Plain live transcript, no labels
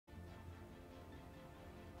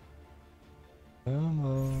Come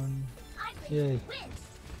on. Yay.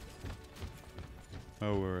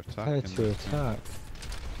 Oh, we're attacking. Prepare to attack.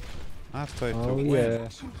 I played to Oh win. yeah.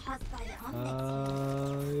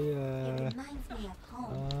 Oh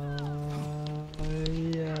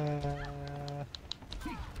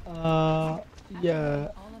Oh yeah.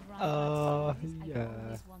 Oh yeah. Yeah.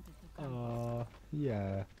 Oh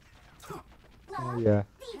yeah. Oh yeah. Oh yeah.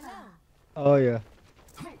 Oh yeah.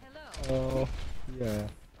 Oh yeah.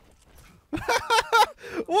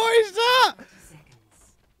 What is that?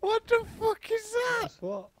 What the fuck is that? It's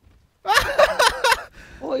what?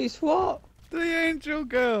 What is what? The angel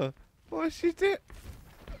girl. What's she did?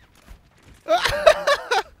 A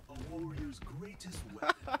warrior's greatest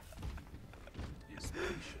weapon is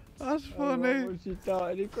patience. That's Oh, funny. what was she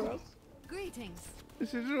darting across? Greetings.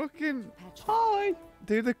 She's looking. Hi.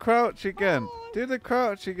 Do the crouch again. Do the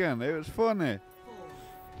crouch again. It was funny. 4,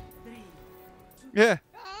 3, Yeah.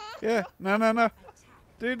 Yeah. No, no, no.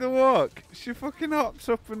 Do the walk. She fucking hops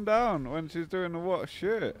up and down when she's doing the walk.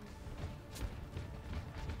 Shit.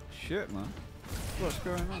 Shit, man. What's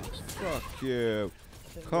going on? Fuck you.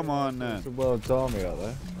 Come on, then. It's the world's army out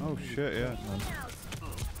there. Oh, shit, yeah.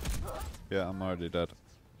 Yeah, I'm already dead.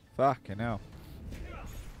 Fucking hell.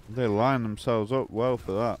 They line themselves up well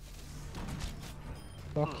for that.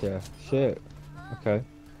 Fuck yeah. Shit. Okay.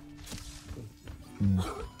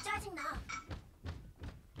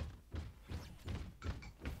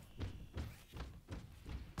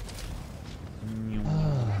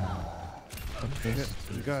 Shit,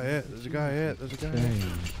 there's a guy here, there's a guy here, there's a guy here.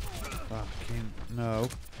 Fucking no.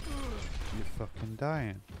 You're fucking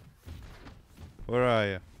dying. Where are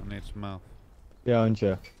you? I need some help. Behind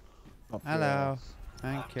you. Up your Hello. ass.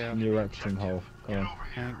 Thank In you. your action hole. Come on.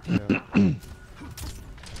 Thank you.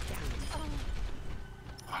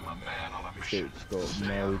 I'm a man on a mission. Bitch got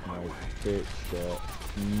no mate. Bitch got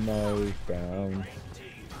no down.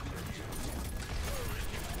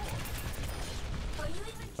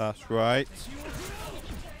 That's right.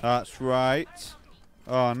 That's right.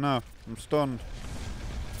 Oh no, I'm stunned.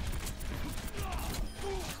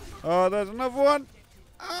 Oh, there's another one.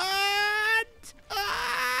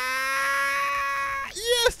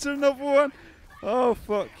 Yes, another one. Oh,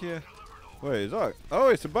 fuck yeah. Wait, is that? Oh,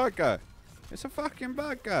 it's a bad guy. It's a fucking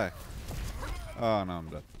bad guy. Oh no, I'm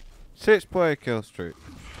dead. 6-player kill streak.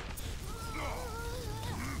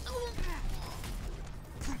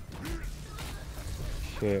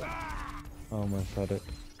 Shit. I almost had it.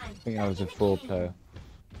 I think I was a 4-player.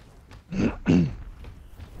 Not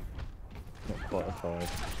quite a 5.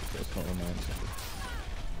 That's not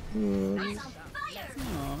romantic.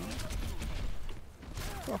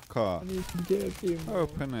 Fuck off. You can get a few more.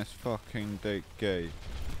 Open this fucking gate.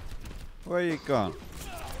 Where you gone?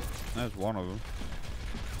 There's one of them.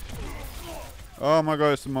 Oh my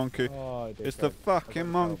god, it's the monkey. Oh, I did It's go. the fucking I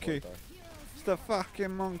got monkey. cowboy It's the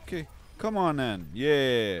fucking monkey. Come on then.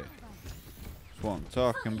 Yeah. That's what I'm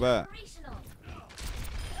talking about.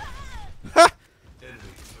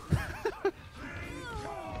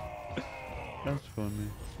 That's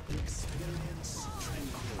funny. Experience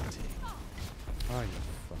tranquility. Oh, you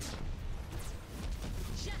fuck.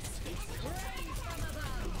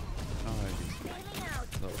 Oh,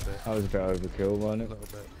 you little bit. That was a bit overkill, wasn't it? Little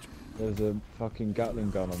bit. There was a fucking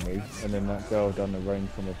Gatling gun on me, and then that girl done the rain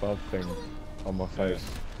from above thing on my face.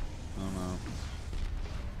 Oh no.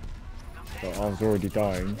 But I was already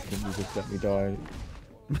dying. Couldn't you just let me die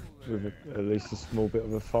with at least a small bit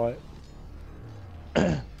of a fight?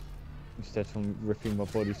 Instead from ripping my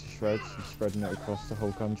body to shreds and spreading it across the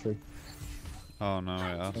whole country. Oh no, it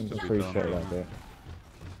I has don't to be appreciate done. that bit.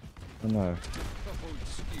 I know.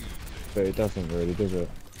 But it doesn't really, does it?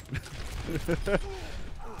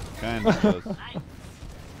 Kinda does.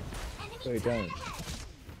 They don't.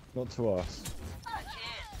 Not to us.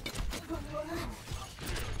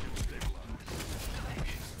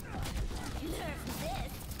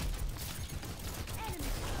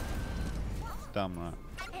 Damn right.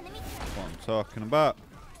 That's what I'm talking about.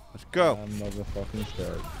 Let's go. I'm motherfucking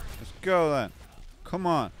scared. Let's go then. Come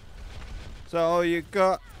on. Is that all you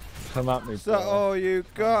got? Come at me, Is that bro. all you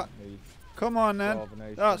got? Come at me. Come on then. Starve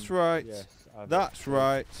Nation. That's right. Yes, have it. That's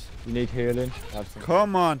right. You need healing? Have some.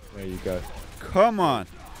 Come on. There you go. Come on.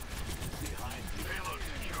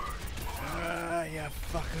 Ah, you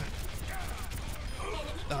fucker.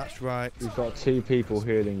 That's right. We've got 2 people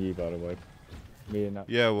healing you, by the way. Me and that.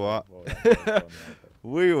 Yeah, what? Well, that's what I've done now,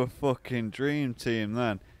 We were fucking dream team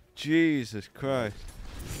then. Jesus Christ.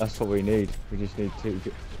 but that's what we need. We just need 2.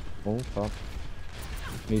 Oh fuck.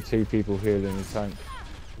 Need 2 people healing the tank.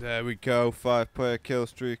 There we go. 5-player kill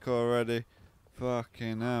streak already.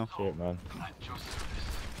 Fucking hell. Shit, man.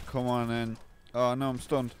 Come on in. Oh no, I'm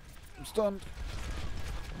stunned. I'm stunned.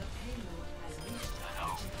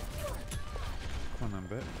 Come on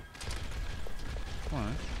then, bit. Come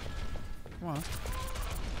on. Come on.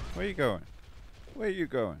 Where you going? Where you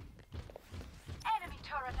going?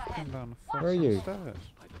 Come down the Where are you? stairs.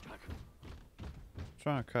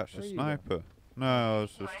 Trying to catch the Where are you sniper. No, I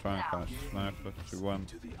was just trying to catch the sniper. She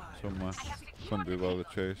went somewhere. Couldn't be bothered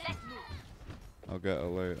chasing. I'll get her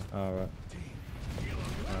later. Alright.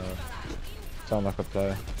 Sound like a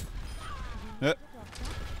player. Yep.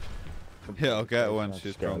 Yeah, I'll get her when I'll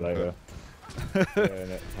she's just get her drunk. later. Yeah,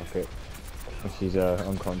 innit? Fuck it. When she's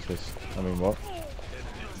unconscious. I mean, what?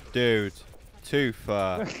 Dude, too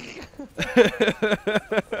far.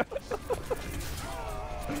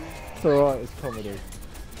 It's alright, it's comedy.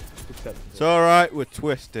 Acceptable. It's alright, we're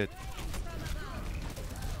twisted.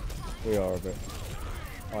 We are a bit.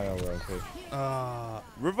 IRL too.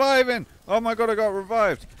 Reviving! Oh my god, I got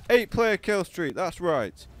revived. 8-player kill streak, that's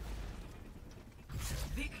right.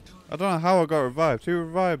 I don't know how I got revived. Who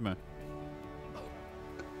revived me?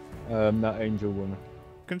 That angel woman.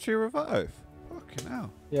 Can she revive? Fucking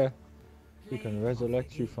hell. Yeah. She can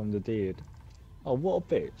resurrect you from the dead. Oh, what a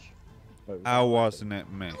bitch. Wait, How wasn't it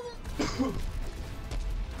me?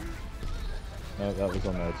 No, that was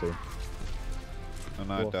on there too.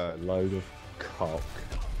 And I What a died. load of cock.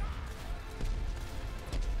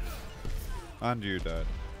 And you died.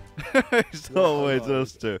 It's always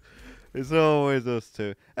us two. It's always us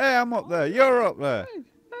two. Hey, I'm up there. You're up there.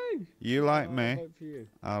 Hey! You like I'll me. vote for you.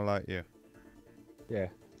 I like you. Yeah.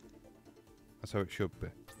 That's how it should be.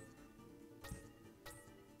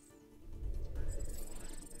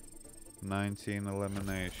 19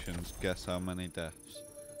 eliminations. Guess how many deaths?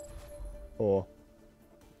 4.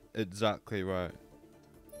 Exactly right.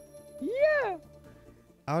 Yeah!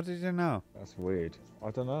 How did you know? That's weird.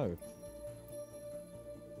 I don't know.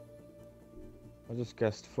 I just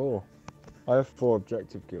guessed 4. I have 4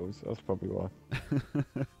 objective kills. That's probably why.